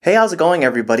Hey, how's it going,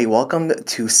 everybody? Welcome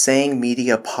to Sang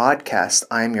Media Podcast.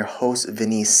 I'm your host,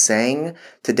 Vinny Sang.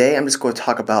 Today, I'm just going to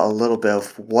talk about a little bit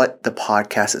of what the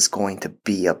podcast is going to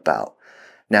be about.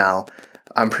 Now,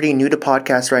 I'm pretty new to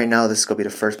podcasts right now. This is going to be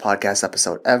the first podcast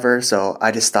episode ever, so I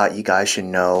just thought you guys should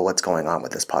know what's going on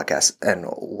with this podcast and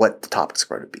what the topic's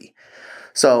going to be.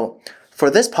 So, for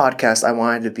this podcast, I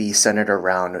wanted to be centered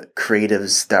around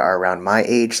creatives that are around my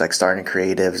age, like starting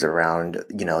creatives around,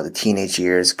 the teenage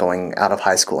years, going out of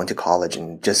high school into college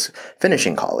and just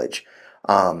finishing college.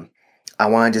 Um, I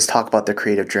want to just talk about their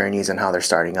creative journeys and how they're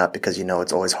starting up because,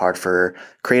 it's always hard for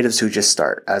creatives who just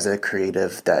start. As a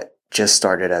creative that just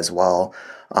started as well,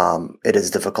 it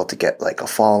is difficult to get like a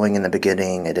following in the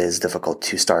beginning. It is difficult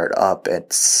to start up.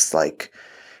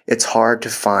 It's hard to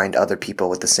find other people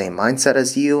with the same mindset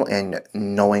as you and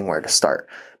knowing where to start.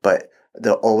 But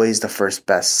always the first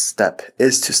best step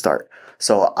is to start.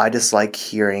 So I just like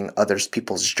hearing others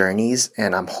people's journeys,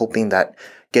 and I'm hoping that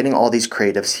getting all these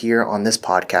creatives here on this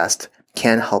podcast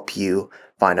can help you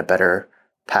find a better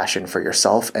passion for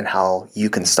yourself and how you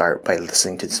can start by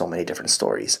listening to so many different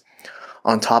stories.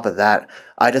 On top of that,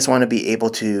 I just want to be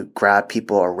able to grab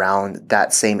people around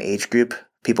that same age group,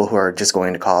 people who are just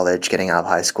going to college, getting out of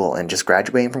high school, and just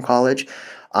graduating from college,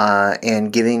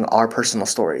 and giving our personal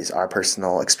stories, our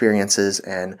personal experiences,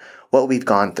 and what we've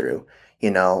gone through.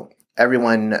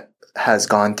 Everyone has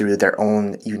gone through their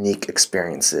own unique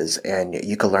experiences, and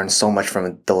you can learn so much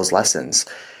from those lessons.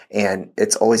 And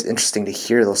it's always interesting to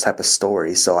hear those type of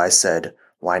stories. So I said,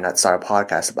 why not start a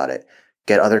podcast about it?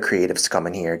 Get other creatives to come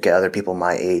in here, get other people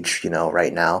my age,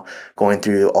 right now, going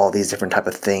through all these different type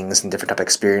of things and different type of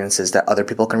experiences that other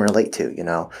people can relate to,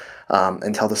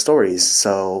 and tell the stories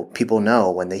so people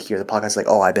know when they hear the podcast, like,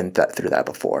 oh, I've been through that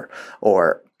before,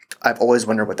 or I've always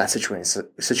wondered what that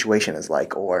situation is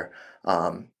like, or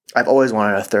I've always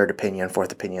wanted a third opinion,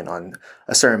 fourth opinion on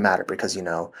a certain matter because,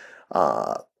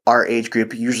 our age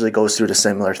group usually goes through the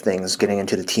similar things, getting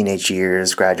into the teenage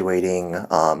years, graduating,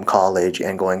 college,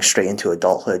 and going straight into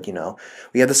adulthood.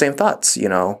 We have the same thoughts,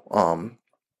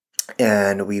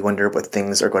 and we wonder what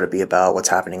things are going to be about, what's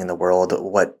happening in the world,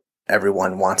 what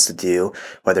everyone wants to do,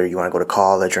 whether you want to go to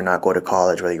college or not go to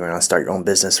college, whether you want to start your own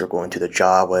business or go into the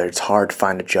job, whether it's hard to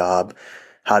find a job,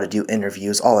 how to do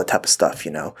interviews, all that type of stuff,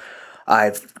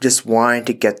 I've just wanted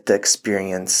to get the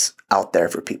experience out there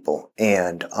for people.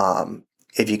 And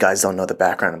if you guys don't know the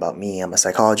background about me, I'm a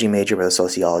psychology major with a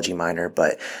sociology minor,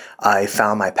 but I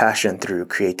found my passion through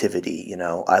creativity.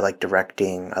 I like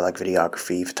directing, I like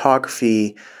videography,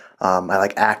 photography, I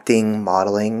like acting,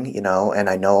 modeling, and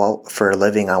I know for a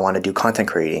living I want to do content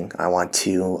creating. I want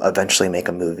to eventually make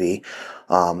a movie,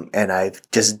 and I've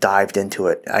just dived into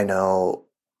it. I know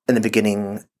in the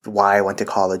beginning why I went to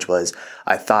college was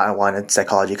I thought I wanted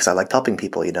psychology because I liked helping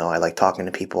people. I like talking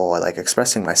to people, I like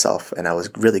expressing myself, and I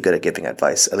was really good at giving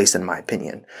advice, at least in my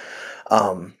opinion.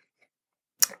 Um,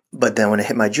 but then when it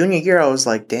hit my junior year, I was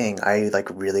like, dang, I like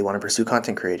really want to pursue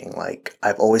content creating. Like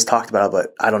I've always talked about it,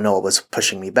 but I don't know what was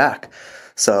pushing me back.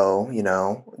 So,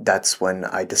 that's when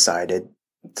I decided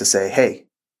to say, hey,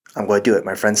 I'm going to do it.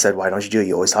 My friend said, why don't you do it?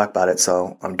 You always talk about it.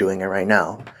 So I'm doing it right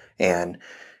now. And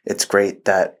it's great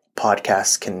that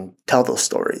podcasts can tell those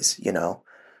stories,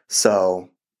 So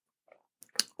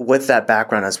with that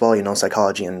background as well,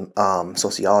 psychology and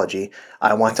sociology,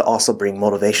 I want to also bring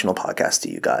motivational podcasts to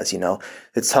you guys.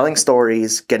 It's telling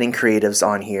stories, getting creatives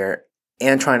on here,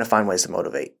 and trying to find ways to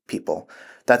motivate people.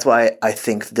 That's why I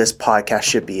think this podcast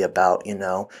should be about, and,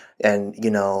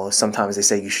 sometimes they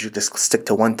say you should just stick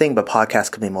to one thing, but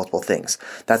podcasts can be multiple things.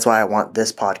 That's why I want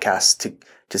this podcast to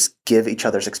just give each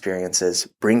other's experiences,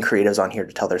 bring creatives on here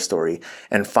to tell their story,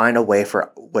 and find a way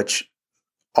for which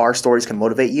our stories can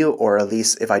motivate you, or at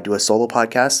least if I do a solo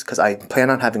podcast, because I plan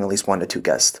on having at least 1 to 2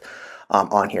 guests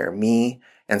on here, me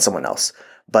and someone else.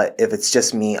 But if it's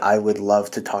just me, I would love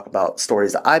to talk about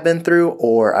stories that I've been through,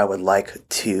 or I would like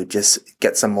to just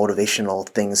get some motivational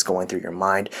things going through your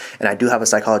mind. And I do have a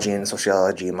psychology and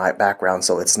sociology in my background,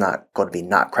 so it's not going to be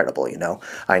not credible,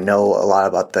 I know a lot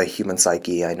about the human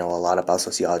psyche. I know a lot about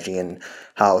sociology and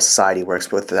how society works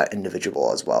with that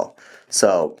individual as well.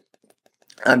 So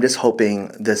I'm just hoping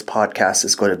this podcast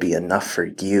is going to be enough for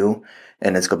you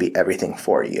and it's going to be everything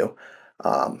for you.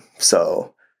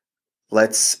 So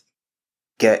let's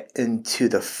get into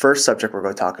the first subject we're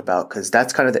going to talk about because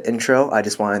that's kind of the intro. I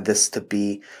just wanted this to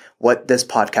be what this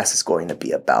podcast is going to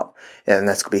be about. And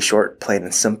that's going to be short, plain,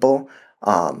 and simple.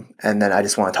 And then I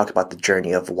just want to talk about the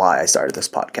journey of why I started this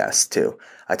podcast too.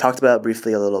 I talked about it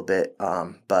briefly a little bit,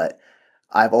 but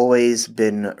I've always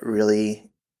been really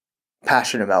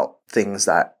passionate about things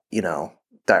that,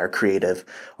 that are creative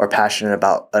or passionate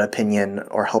about an opinion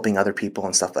or helping other people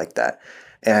and stuff like that.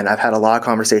 And I've had a lot of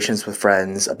conversations with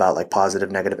friends about like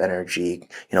positive, negative energy,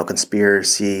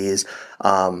 conspiracies,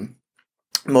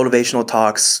 motivational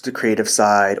talks, the creative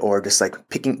side, or just like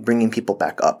bringing people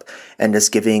back up and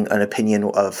just giving an opinion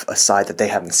of a side that they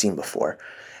haven't seen before.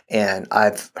 And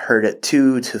I've heard it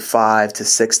 2 to 5 to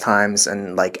 6 times,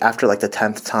 and like after like the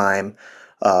 10th time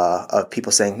of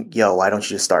people saying, "Yo, why don't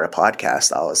you just start a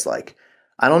podcast?" I was like,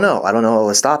 I don't know what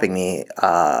was stopping me.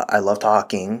 I love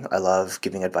talking. I love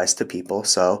giving advice to people.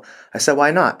 So I said,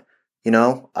 why not?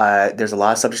 There's a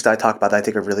lot of subjects that I talk about that I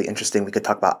think are really interesting. We could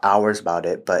talk about hours about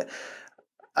it, but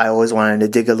I always wanted to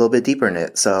dig a little bit deeper in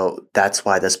it. So that's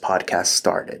why this podcast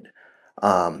started.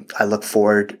 I look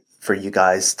forward for you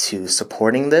guys to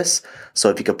supporting this. So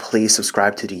if you could please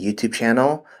subscribe to the YouTube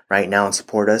channel right now and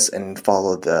support us, and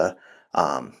follow the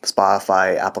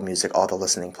Spotify, Apple Music, all the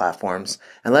listening platforms,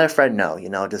 and let a friend know,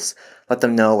 just let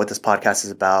them know what this podcast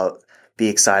is about. Be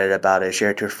excited about it.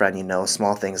 Share it to a friend.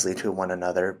 Small things lead to one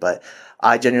another. But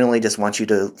I genuinely just want you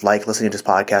to like listening to this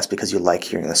podcast because you like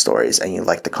hearing the stories and you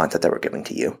like the content that we're giving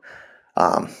to you.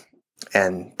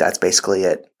 And that's basically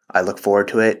it. I look forward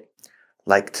to it.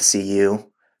 Like to see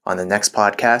you on the next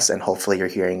podcast, and hopefully you're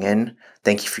hearing in.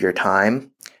 Thank you for your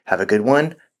time. Have a good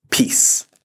one. Peace.